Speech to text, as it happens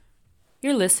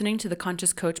You're listening to the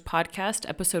Conscious Coach Podcast,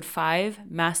 Episode 5,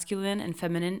 Masculine and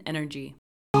Feminine Energy.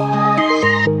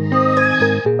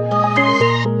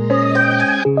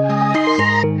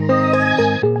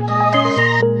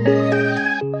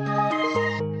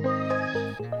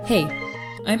 Hey,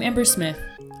 I'm Amber Smith.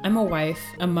 I'm a wife,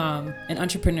 a mom, an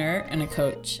entrepreneur, and a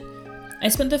coach. I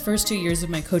spent the first 2 years of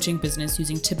my coaching business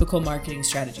using typical marketing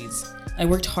strategies. I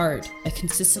worked hard. I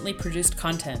consistently produced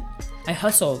content. I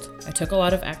hustled. I took a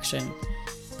lot of action.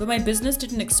 But my business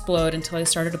didn't explode until I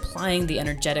started applying the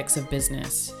energetics of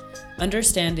business.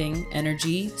 Understanding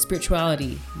energy,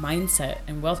 spirituality, mindset,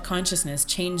 and wealth consciousness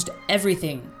changed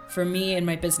everything for me and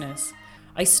my business.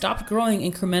 I stopped growing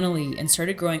incrementally and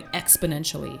started growing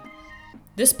exponentially.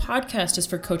 This podcast is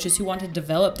for coaches who want to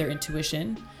develop their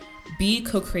intuition, be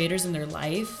co-creators in their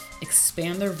life,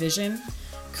 expand their vision,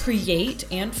 create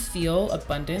and feel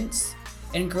abundance,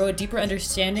 and grow a deeper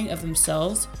understanding of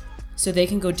themselves so they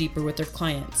can go deeper with their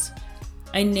clients.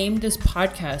 I named this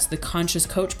podcast the Conscious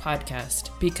Coach Podcast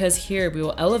because here we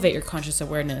will elevate your conscious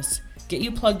awareness, get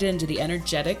you plugged into the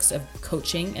energetics of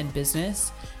coaching and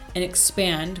business, and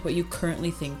expand what you currently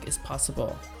think is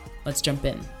possible. Let's jump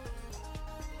in.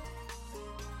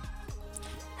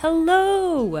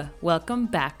 Hello! Welcome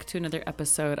back to another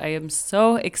episode. I am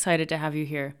so excited to have you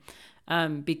here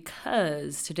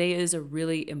because today is a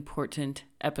really important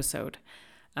episode.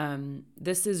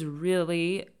 This is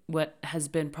really what has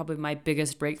been probably my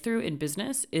biggest breakthrough in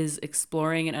business is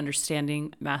exploring and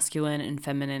understanding masculine and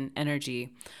feminine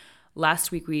energy.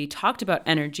 Last week we talked about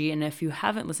energy, and if you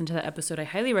haven't listened to that episode, I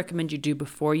highly recommend you do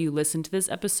before you listen to this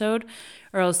episode,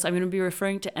 or else I'm going to be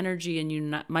referring to energy and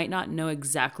you might not know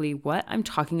exactly what I'm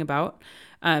talking about.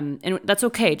 And that's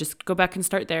okay. Just go back and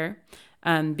start there.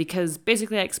 Because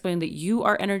basically I explained that you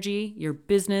are energy, your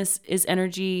business is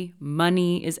energy,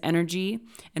 money is energy,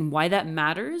 and why that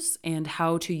matters and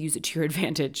how to use it to your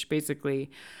advantage,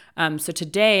 basically. So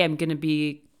today I'm going to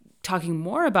be talking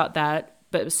more about that,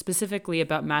 but specifically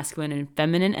about masculine and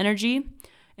feminine energy,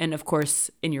 and of course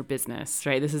in your business,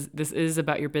 right? This is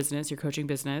about your business, your coaching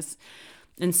business.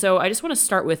 And so I just want to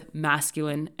start with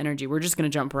masculine energy. We're just going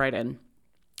to jump right in.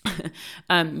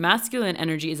 Masculine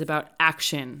energy is about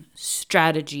action,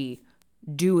 strategy,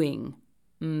 doing,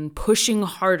 pushing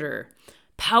harder,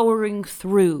 powering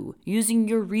through, using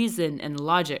your reason and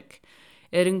logic.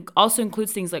 It also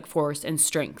includes things like force and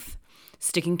strength.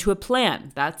 Sticking to a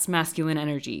plan, that's masculine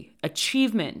energy.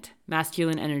 Achievement,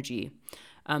 masculine energy.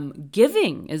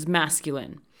 Giving is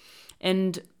masculine.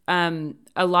 And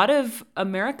a lot of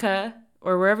America,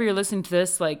 or wherever you're listening to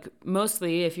this, like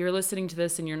mostly if you're listening to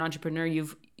this and you're an entrepreneur,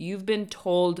 you've been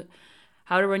told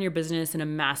how to run your business in a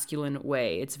masculine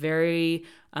way. It's very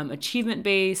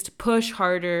achievement-based, push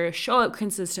harder, show up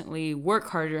consistently, work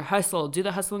harder, hustle, do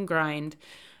the hustle and grind.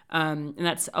 And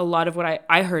that's a lot of what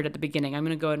I heard at the beginning. I'm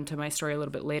going to go into my story a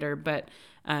little bit later, but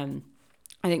I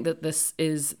think that this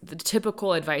is the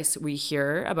typical advice we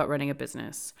hear about running a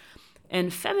business.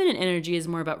 And feminine energy is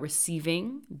more about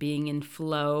receiving, being in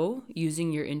flow,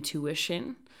 using your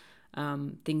intuition,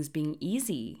 things being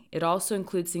easy. It also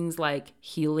includes things like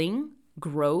healing,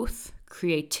 growth,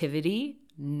 creativity,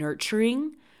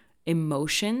 nurturing,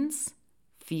 emotions,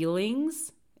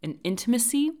 feelings, and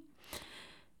intimacy.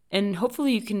 And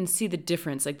hopefully you can see the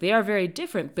difference. Like they are very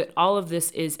different, but all of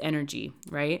this is energy,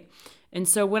 right? And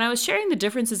so when I was sharing the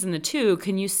differences in the two,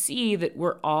 can you see that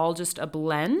we're all just a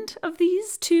blend of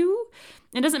these two?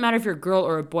 It doesn't matter if you're a girl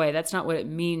or a boy. That's not what it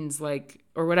means, like,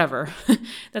 or whatever.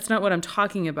 That's not what I'm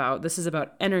talking about. This is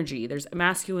about energy. There's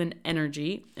masculine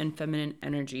energy and feminine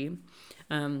energy.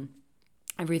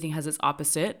 Everything has its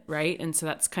opposite, right? And so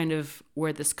that's kind of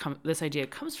where this idea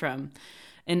comes from.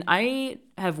 And I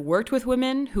have worked with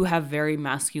women who have very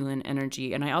masculine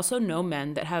energy. And I also know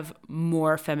men that have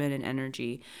more feminine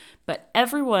energy. But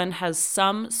everyone has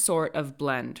some sort of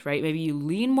blend, right? Maybe you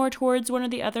lean more towards one or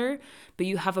the other, but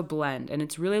you have a blend. And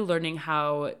it's really learning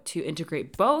how to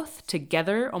integrate both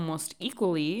together almost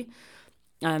equally,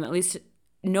 at least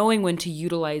knowing when to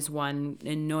utilize one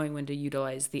and knowing when to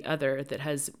utilize the other that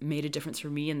has made a difference for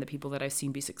me and the people that I've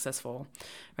seen be successful,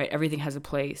 right? Everything has a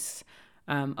place.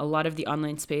 A lot of the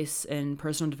online space and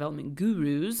personal development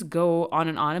gurus go on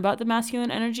and on about the masculine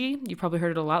energy. You probably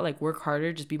heard it a lot, like work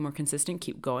harder, just be more consistent,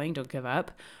 keep going, don't give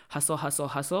up, hustle, hustle,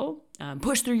 hustle,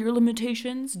 push through your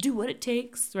limitations, do what it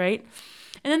takes, right?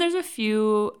 And then there's a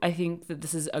few, I think that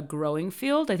this is a growing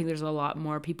field. I think there's a lot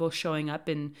more people showing up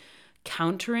and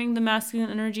countering the masculine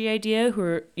energy idea who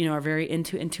are very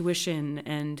into intuition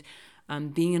and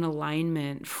being in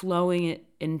alignment, flowing it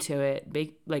into it,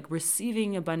 like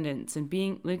receiving abundance and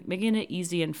being like making it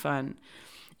easy and fun.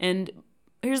 And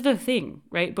here's the thing,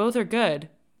 right? Both are good,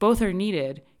 Both are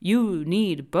needed. You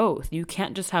need both. You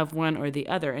can't just have one or the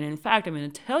other. And in fact, I'm going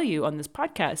to tell you on this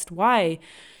podcast why,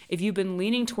 if you've been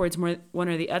leaning towards more one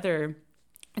or the other,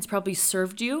 it's probably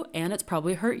served you and it's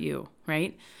probably hurt you,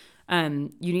 right? You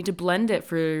need to blend it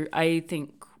for, I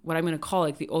think, what I'm going to call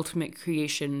like the ultimate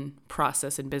creation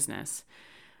process in business.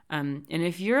 And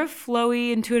if you're a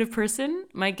flowy, intuitive person,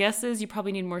 my guess is you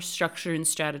probably need more structure and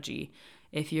strategy.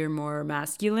 If you're more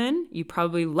masculine, you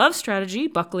probably love strategy,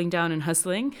 buckling down and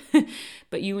hustling,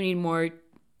 but you need more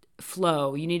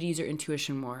flow. You need to use your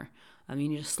intuition more. You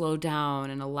need to slow down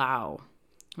and allow,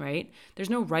 right? There's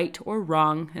no right or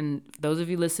wrong. And those of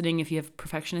you listening, if you have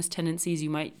perfectionist tendencies, you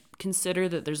might consider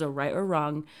that there's a right or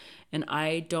wrong. And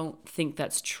I don't think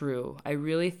that's true. I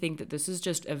really think that this is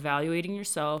just evaluating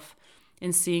yourself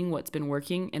and seeing what's been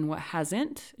working and what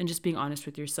hasn't, and just being honest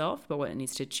with yourself about what it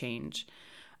needs to change.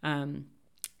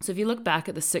 So if you look back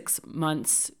at the 6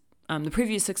 months, the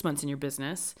previous 6 months in your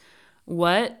business,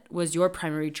 what was your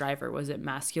primary driver? Was it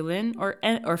masculine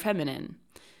or feminine?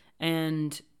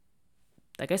 And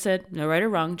like I said, no right or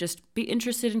wrong, just be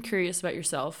interested and curious about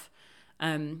yourself.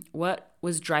 What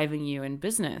was driving you in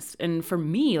business? And for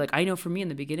me, like I know for me in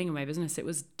the beginning of my business, it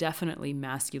was definitely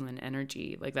masculine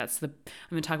energy. Like I'm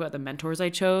going to talk about the mentors I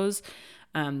chose.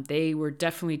 They were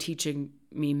definitely teaching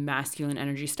me masculine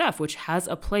energy stuff, which has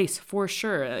a place for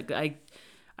sure.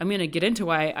 I'm going to get into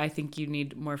why I think you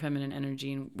need more feminine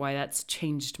energy and why that's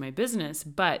changed my business,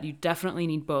 but you definitely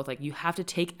need both. Like you have to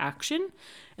take action,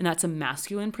 and that's a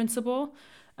masculine principle.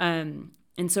 And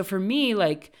so for me,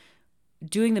 like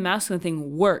doing the masculine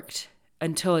thing worked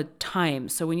until a time.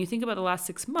 So when you think about the last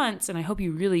 6 months, and I hope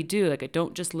you really do, like I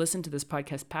don't just listen to this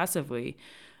podcast passively,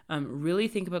 really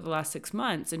think about the last 6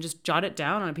 months and just jot it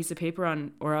down on a piece of paper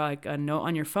or like a note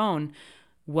on your phone.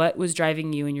 What was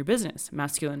driving you in your business,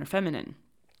 masculine or feminine?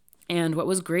 And what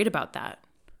was great about that?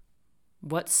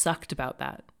 What sucked about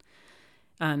that?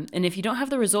 And if you don't have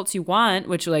the results you want,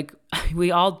 which like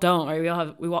we all don't,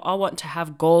 or we all want to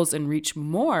have goals and reach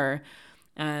more.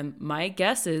 My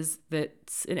guess is that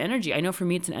it's an energy. I know for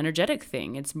me, it's an energetic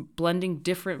thing. It's blending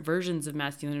different versions of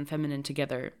masculine and feminine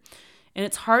together. And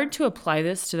it's hard to apply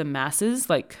this to the masses,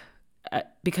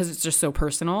 because it's just so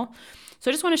personal.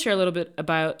 So I just want to share a little bit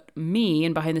about me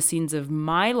and behind the scenes of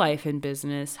my life in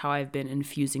business, how I've been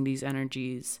infusing these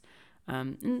energies,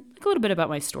 and a little bit about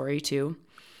my story too.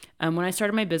 When I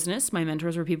started my business, my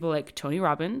mentors were people like Tony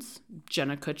Robbins,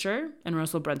 Jenna Kutcher, and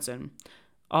Russell Brunson.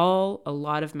 All a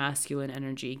lot of masculine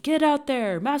energy. Get out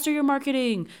there, master your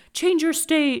marketing, change your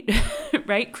state,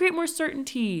 right? Create more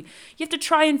certainty. You have to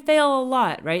try and fail a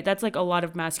lot, right? That's like a lot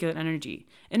of masculine energy.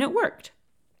 And it worked.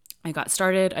 I got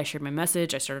started. I shared my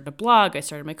message. I started a blog. I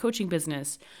started my coaching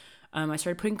business. I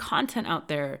started putting content out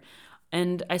there.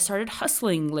 And I started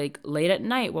hustling like late at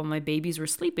night while my babies were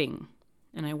sleeping.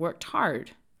 And I worked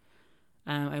hard.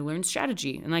 I learned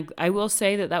strategy. And like I will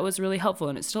say that was really helpful,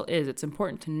 and it still is. It's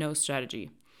important to know strategy.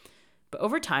 But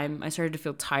over time, I started to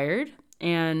feel tired,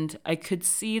 and I could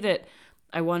see that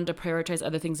I wanted to prioritize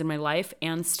other things in my life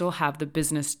and still have the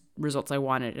business results I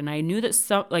wanted. And I knew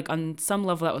that on some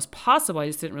level that was possible. I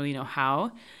just didn't really know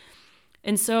how.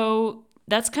 And so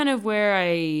that's kind of where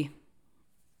I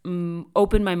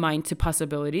opened my mind to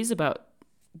possibilities about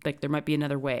like there might be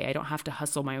another way. I don't have to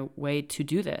hustle my way to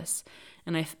do this.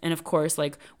 And of course,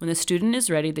 like when the student is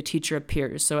ready, the teacher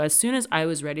appears. So as soon as I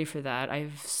was ready for that,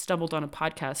 I've stumbled on a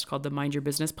podcast called the Mind Your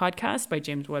Business podcast by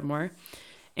James Wedmore,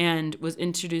 and was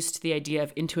introduced to the idea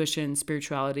of intuition,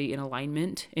 spirituality, and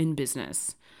alignment in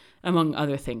business, among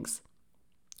other things.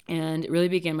 And it really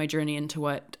began my journey into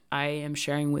what I am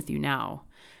sharing with you now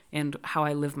and how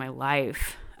I live my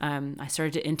life. I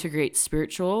started to integrate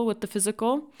spiritual with the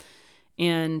physical,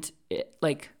 and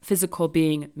like physical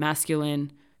being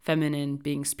masculine, feminine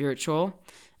being spiritual.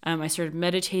 I started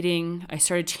meditating. I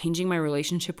started changing my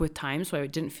relationship with time so I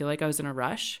didn't feel like I was in a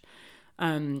rush.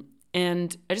 And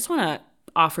I just want to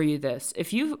offer you this.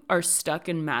 If you are stuck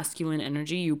in masculine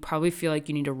energy, you probably feel like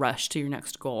you need to rush to your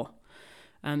next goal.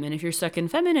 And if you're stuck in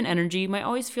feminine energy, you might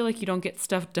always feel like you don't get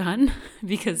stuff done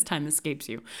because time escapes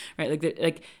you, right?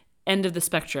 Like end of the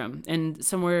spectrum. And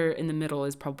somewhere in the middle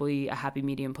is probably a happy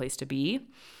medium place to be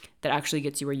that actually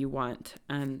gets you where you want.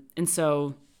 And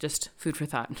so just food for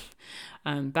thought.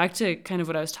 Back to kind of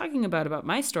what I was talking about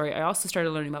my story, I also started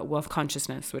learning about wealth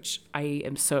consciousness, which I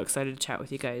am so excited to chat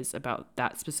with you guys about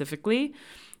that specifically.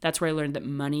 That's where I learned that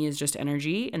money is just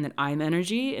energy and that I'm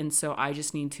energy. And so I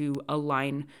just need to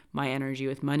align my energy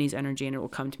with money's energy and it will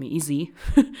come to me easy.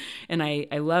 And I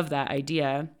love that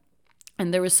idea.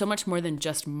 And there was so much more than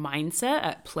just mindset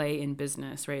at play in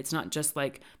business, right? It's not just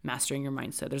like mastering your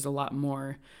mindset. There's a lot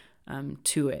more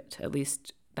to it, at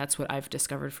least That's what I've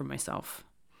discovered for myself.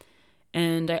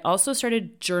 And I also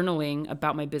started journaling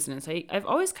about my business. I've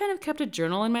always kind of kept a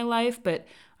journal in my life, but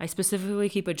I specifically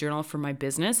keep a journal for my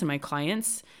business and my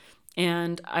clients.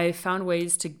 And I found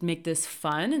ways to make this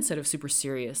fun instead of super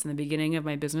serious. In the beginning of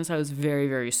my business, I was very,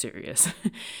 very serious.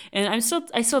 And I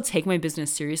still take my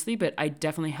business seriously, but I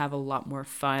definitely have a lot more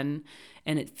fun,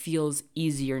 and it feels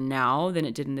easier now than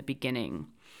it did in the beginning.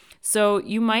 So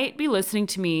you might be listening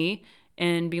to me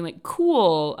and being like,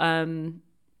 cool,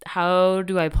 how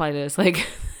do I apply this? Like,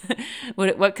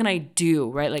 what can I do,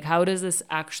 right? Like, how does this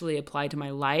actually apply to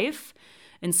my life?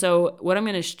 And so what I'm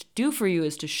going to do for you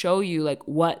is to show you like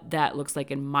what that looks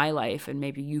like in my life, and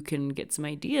maybe you can get some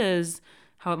ideas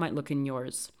how it might look in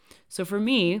yours. So for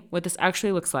me, what this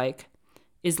actually looks like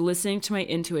is listening to my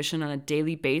intuition on a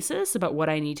daily basis about what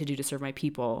I need to do to serve my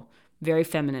people. Very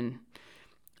feminine.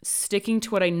 Sticking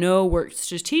to what I know works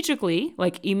strategically,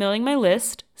 like emailing my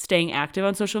list, staying active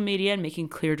on social media, and making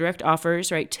clear direct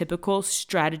offers, right? Typical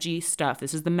strategy stuff.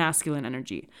 This is the masculine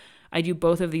energy. I do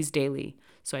both of these daily.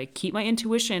 So I keep my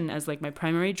intuition as like my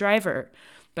primary driver,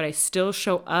 but I still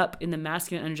show up in the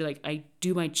masculine energy. Like I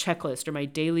do my checklist or my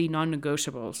daily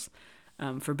non-negotiables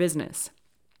for business.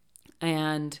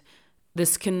 And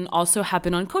this can also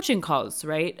happen on coaching calls,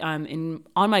 right? On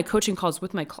my coaching calls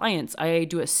with my clients, I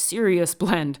do a serious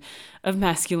blend of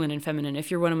masculine and feminine.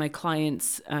 If you're one of my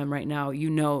clients right now,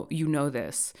 you know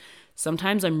this.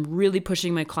 Sometimes I'm really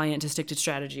pushing my client to stick to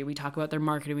strategy. We talk about their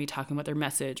marketing, we talk about their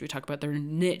message, we talk about their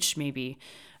niche, maybe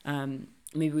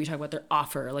we talk about their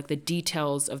offer, like the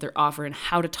details of their offer and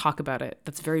how to talk about it.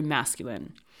 That's very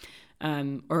masculine.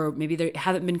 Or maybe they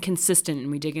haven't been consistent, and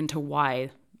we dig into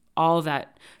why. All of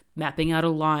that. Mapping out a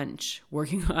launch,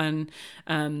 working on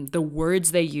the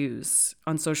words they use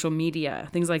on social media,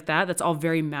 things like that. That's all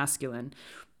very masculine.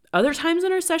 Other times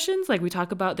in our sessions, like we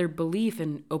talk about their belief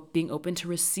and being open to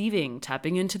receiving,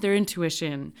 tapping into their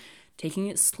intuition, taking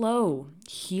it slow,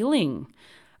 healing.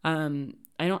 I'm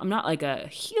not like a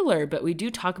healer, but we do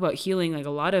talk about healing. Like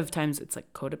a lot of times it's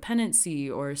like codependency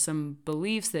or some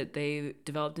beliefs that they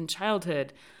developed in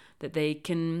childhood that they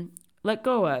can let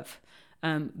go of.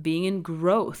 Being in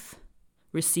growth,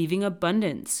 receiving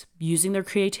abundance, using their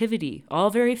creativity, all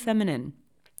very feminine.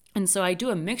 And so I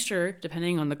do a mixture,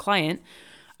 depending on the client,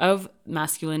 of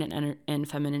masculine and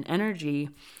feminine energy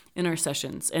in our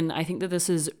sessions. And I think that this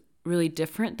is really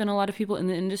different than a lot of people in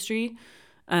the industry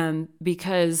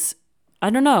because, I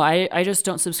don't know, I just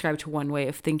don't subscribe to one way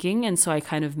of thinking. And so I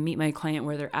kind of meet my client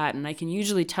where they're at. And I can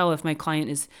usually tell if my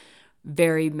client is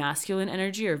very masculine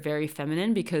energy or very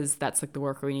feminine, because that's like the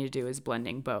work we need to do is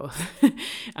blending both.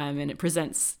 And it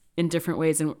presents in different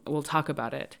ways, and we'll talk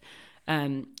about it.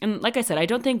 And like I said, I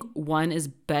don't think one is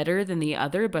better than the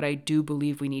other, but I do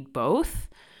believe we need both.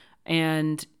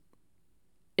 And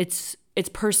it's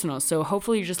personal. So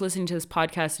hopefully you're just listening to this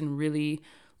podcast and really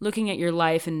looking at your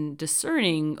life and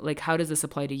discerning, like, how does this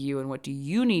apply to you and what do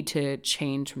you need to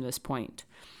change from this point?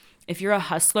 If you're a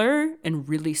hustler and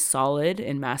really solid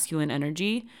in masculine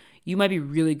energy, you might be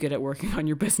really good at working on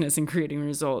your business and creating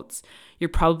results. You're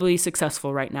probably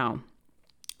successful right now.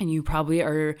 And you probably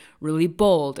are really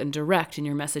bold and direct in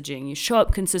your messaging. You show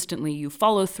up consistently, you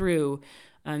follow through,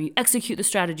 you execute the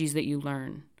strategies that you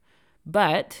learn.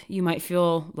 But you might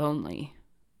feel lonely,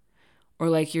 or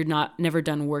like you're never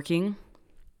done working.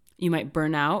 You might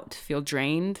burn out, feel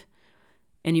drained.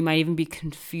 And you might even be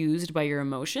confused by your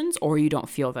emotions, or you don't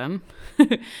feel them.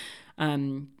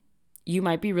 You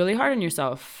might be really hard on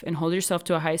yourself and hold yourself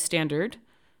to a high standard.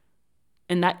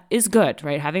 And that is good,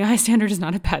 right? Having a high standard is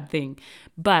not a bad thing,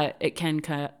 but it can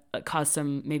cause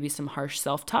some harsh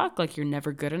self-talk, like you're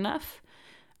never good enough.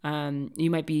 You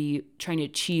might be trying to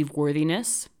achieve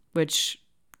worthiness, which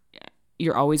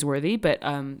you're always worthy, but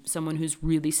someone who's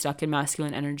really stuck in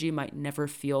masculine energy might never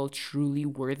feel truly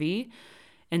worthy.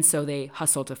 And so they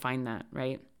hustle to find that,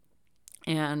 right?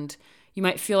 And you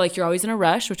might feel like you're always in a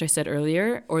rush, which I said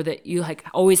earlier, or that you like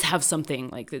always have something,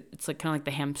 like it's like kind of like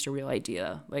the hamster wheel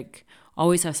idea, like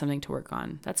always have something to work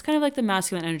on. That's kind of like the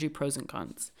masculine energy pros and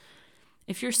cons.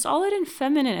 If you're solid in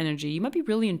feminine energy, you might be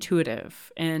really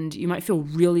intuitive and you might feel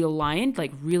really aligned,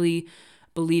 like really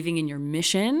believing in your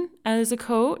mission as a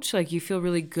coach. Like you feel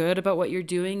really good about what you're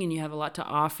doing and you have a lot to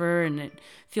offer and it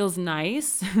feels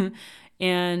nice.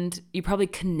 And you probably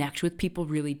connect with people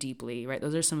really deeply, right?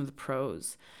 Those are some of the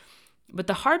pros. But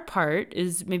the hard part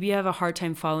is maybe you have a hard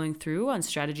time following through on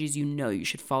strategies you know you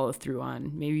should follow through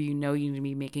on. Maybe you know you need to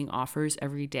be making offers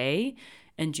every day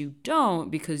and you don't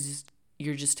because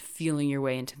you're just feeling your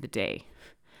way into the day.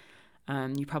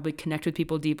 You probably connect with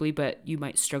people deeply, but you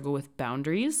might struggle with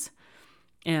boundaries.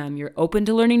 You're open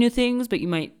to learning new things, but you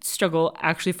might struggle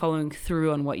actually following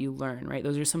through on what you learn, right?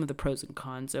 Those are some of the pros and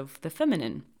cons of the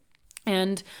feminine.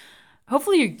 And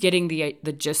hopefully you're getting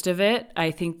the gist of it.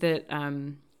 I think that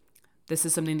this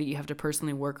is something that you have to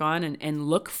personally work on and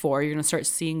look for. You're going to start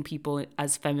seeing people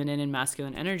as feminine and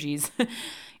masculine energies.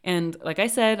 And like I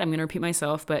said, I'm going to repeat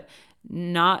myself, but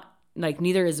not like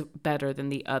neither is better than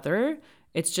the other.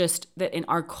 It's just that in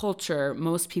our culture,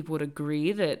 most people would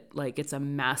agree that like it's a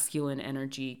masculine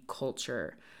energy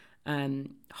culture.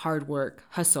 Hard work,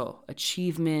 hustle,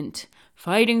 achievement,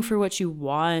 fighting for what you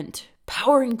want,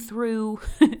 powering through.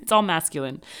 It's all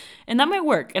masculine. And that might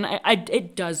work. And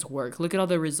it does work. Look at all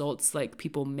the results like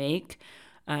people make,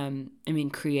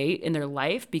 create in their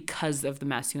life because of the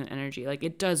masculine energy. Like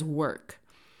it does work.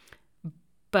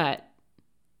 But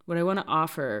what I want to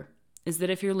offer is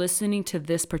that if you're listening to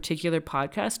this particular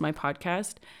podcast,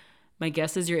 my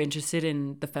guess is you're interested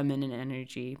in the feminine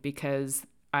energy because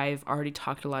I've already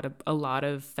talked a lot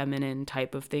of feminine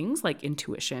type of things like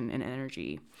intuition and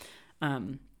energy.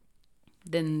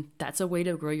 Then that's a way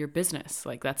to grow your business.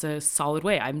 Like that's a solid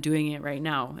way. I'm doing it right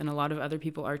now, and a lot of other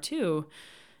people are too.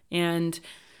 And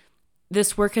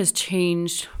this work has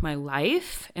changed my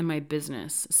life and my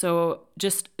business. So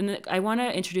I want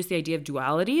to introduce the idea of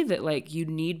duality, that like you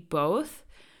need both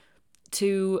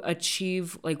to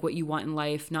achieve like what you want in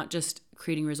life, not just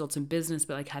creating results in business,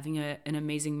 but like having an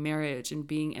amazing marriage and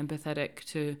being empathetic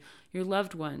to your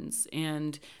loved ones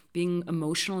and being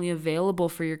emotionally available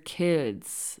for your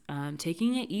kids,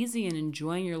 taking it easy and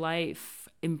enjoying your life,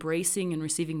 embracing and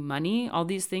receiving money. All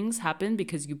these things happen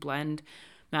because you blend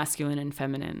masculine and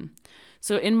feminine.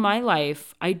 So in my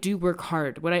life, I do work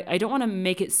hard. I don't want to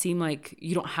make it seem like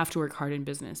you don't have to work hard in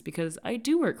business, because I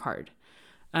do work hard.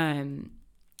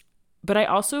 But I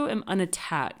also am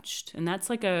unattached. And that's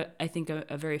like I think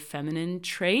a very feminine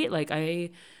trait. Like I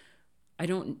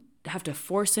don't have to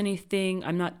force anything.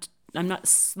 I'm not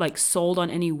like sold on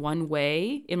any one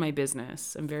way in my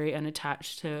business. I'm very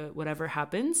unattached to whatever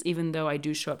happens, even though I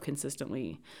do show up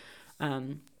consistently.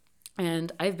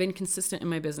 And I've been consistent in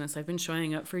my business. I've been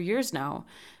showing up for years now.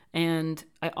 And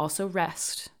I also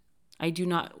rest. I do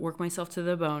not work myself to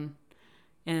the bone.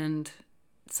 And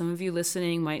some of you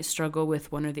listening might struggle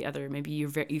with one or the other. Maybe you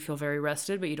feel very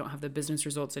rested, but you don't have the business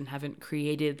results and haven't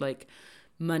created like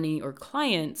money or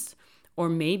clients. Or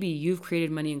maybe you've created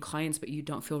money and clients, but you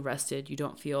don't feel rested. You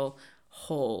don't feel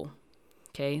whole.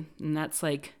 Okay. And that's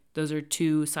like, those are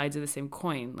two sides of the same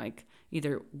coin. Like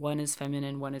either one is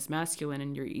feminine, one is masculine,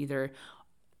 and you're either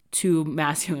too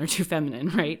masculine or too feminine,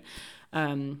 right?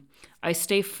 I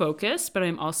stay focused, but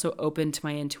I'm also open to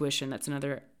my intuition. That's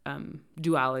another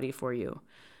duality for you.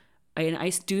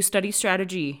 I do study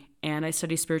strategy and I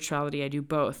study spirituality. I do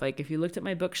both. Like if you looked at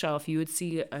my bookshelf, you would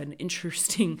see an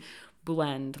interesting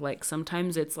blend. Like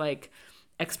sometimes it's like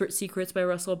Expert Secrets by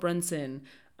Russell Brunson,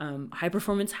 High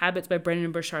Performance Habits by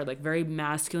Brendon Burchard, like very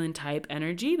masculine type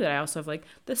energy. But I also have like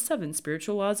the 7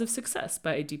 Spiritual Laws of Success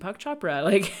by Deepak Chopra.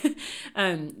 Like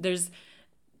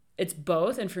it's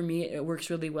both. And for me, it works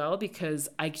really well because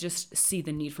I just see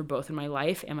the need for both in my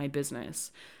life and my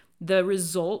business. The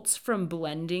results from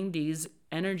blending these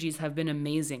energies have been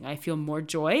amazing. I feel more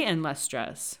joy and less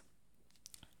stress.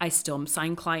 I still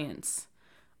sign clients.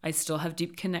 I still have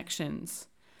deep connections.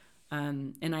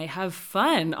 And I have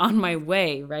fun on my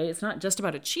way, right? It's not just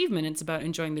about achievement. It's about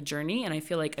enjoying the journey. And I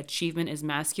feel like achievement is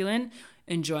masculine.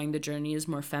 Enjoying the journey is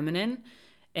more feminine.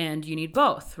 And you need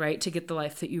both, right? To get the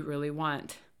life that you really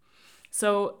want.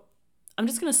 So I'm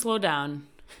just going to slow down.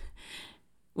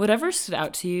 Whatever stood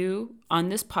out to you on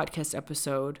this podcast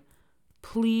episode,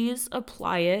 please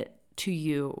apply it to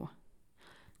you.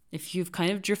 If you've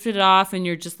kind of drifted off and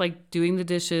you're just like doing the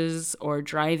dishes or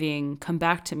driving, come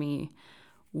back to me.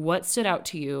 What stood out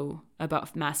to you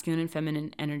about masculine and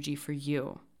feminine energy for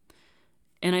you?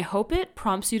 And I hope it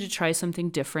prompts you to try something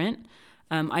different.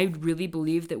 I really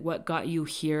believe that what got you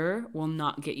here will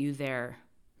not get you there,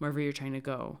 wherever you're trying to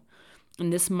go.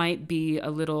 And this might be a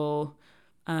little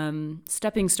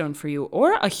stepping stone for you,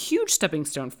 or a huge stepping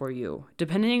stone for you,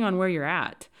 depending on where you're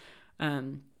at.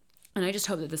 And I just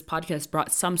hope that this podcast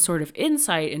brought some sort of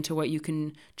insight into what you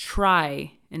can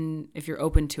try, and if you're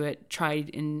open to it, try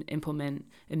and implement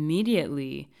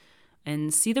immediately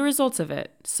and see the results of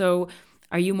it. So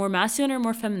are you more masculine or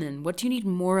more feminine? What do you need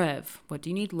more of? What do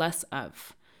you need less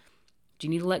of? Do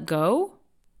you need to let go,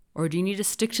 or do you need to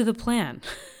stick to the plan?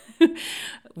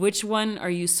 Which one are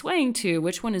you swaying to?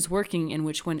 Which one is working and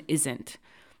which one isn't?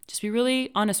 Just be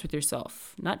really honest with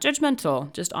yourself. Not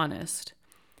judgmental, just honest.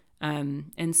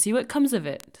 And see what comes of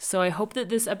it. So I hope that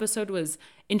this episode was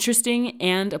interesting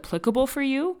and applicable for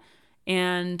you.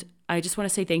 And I just want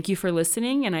to say thank you for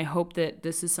listening. And I hope that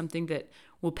this is something that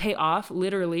will pay off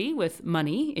literally with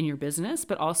money in your business,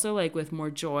 but also like with more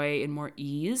joy and more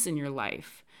ease in your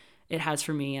life. It has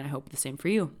for me, and I hope the same for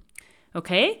you.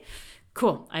 Okay,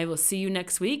 cool. I will see you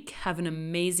next week. Have an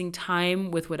amazing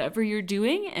time with whatever you're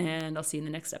doing, and I'll see you in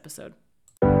the next episode.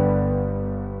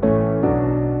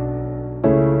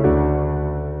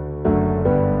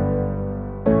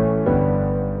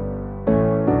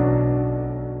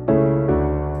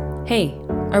 Hey,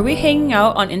 are we hanging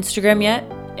out on Instagram yet?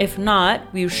 If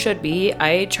not, we should be.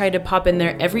 I try to pop in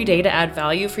there every day to add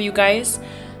value for you guys.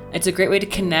 It's a great way to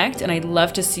connect, and I'd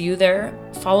love to see you there.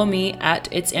 Follow me at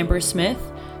It's Amber Smith.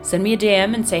 Send me a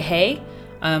DM and say hey.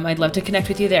 I'd love to connect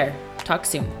with you there. Talk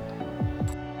soon.